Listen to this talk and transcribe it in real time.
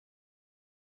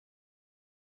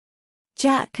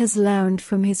Jack has learned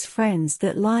from his friends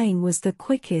that lying was the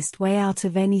quickest way out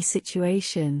of any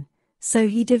situation, so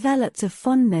he developed a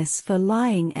fondness for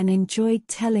lying and enjoyed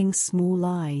telling small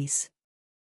lies.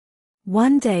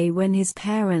 One day when his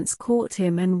parents caught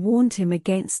him and warned him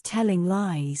against telling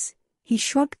lies, he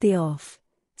shrugged them off,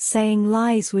 saying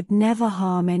lies would never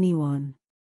harm anyone.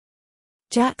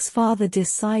 Jack's father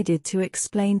decided to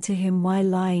explain to him why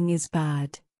lying is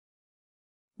bad.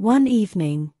 One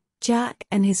evening, Jack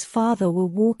and his father were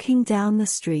walking down the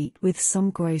street with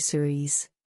some groceries.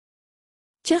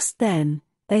 Just then,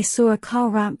 they saw a car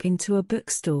ramp into a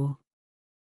bookstore.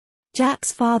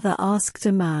 Jack's father asked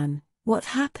a man, "What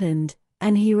happened?"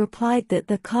 and he replied that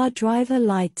the car driver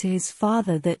lied to his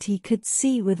father that he could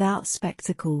see without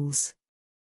spectacles.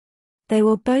 They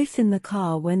were both in the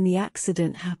car when the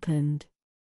accident happened.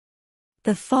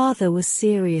 The father was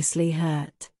seriously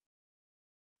hurt.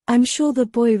 "I'm sure the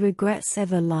boy regrets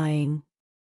ever lying."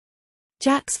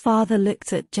 Jack's father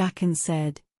looked at Jack and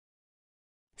said,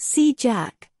 "See,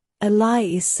 Jack, a lie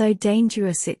is so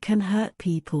dangerous it can hurt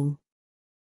people."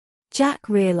 Jack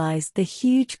realized the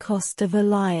huge cost of a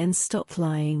lie and stopped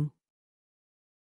lying.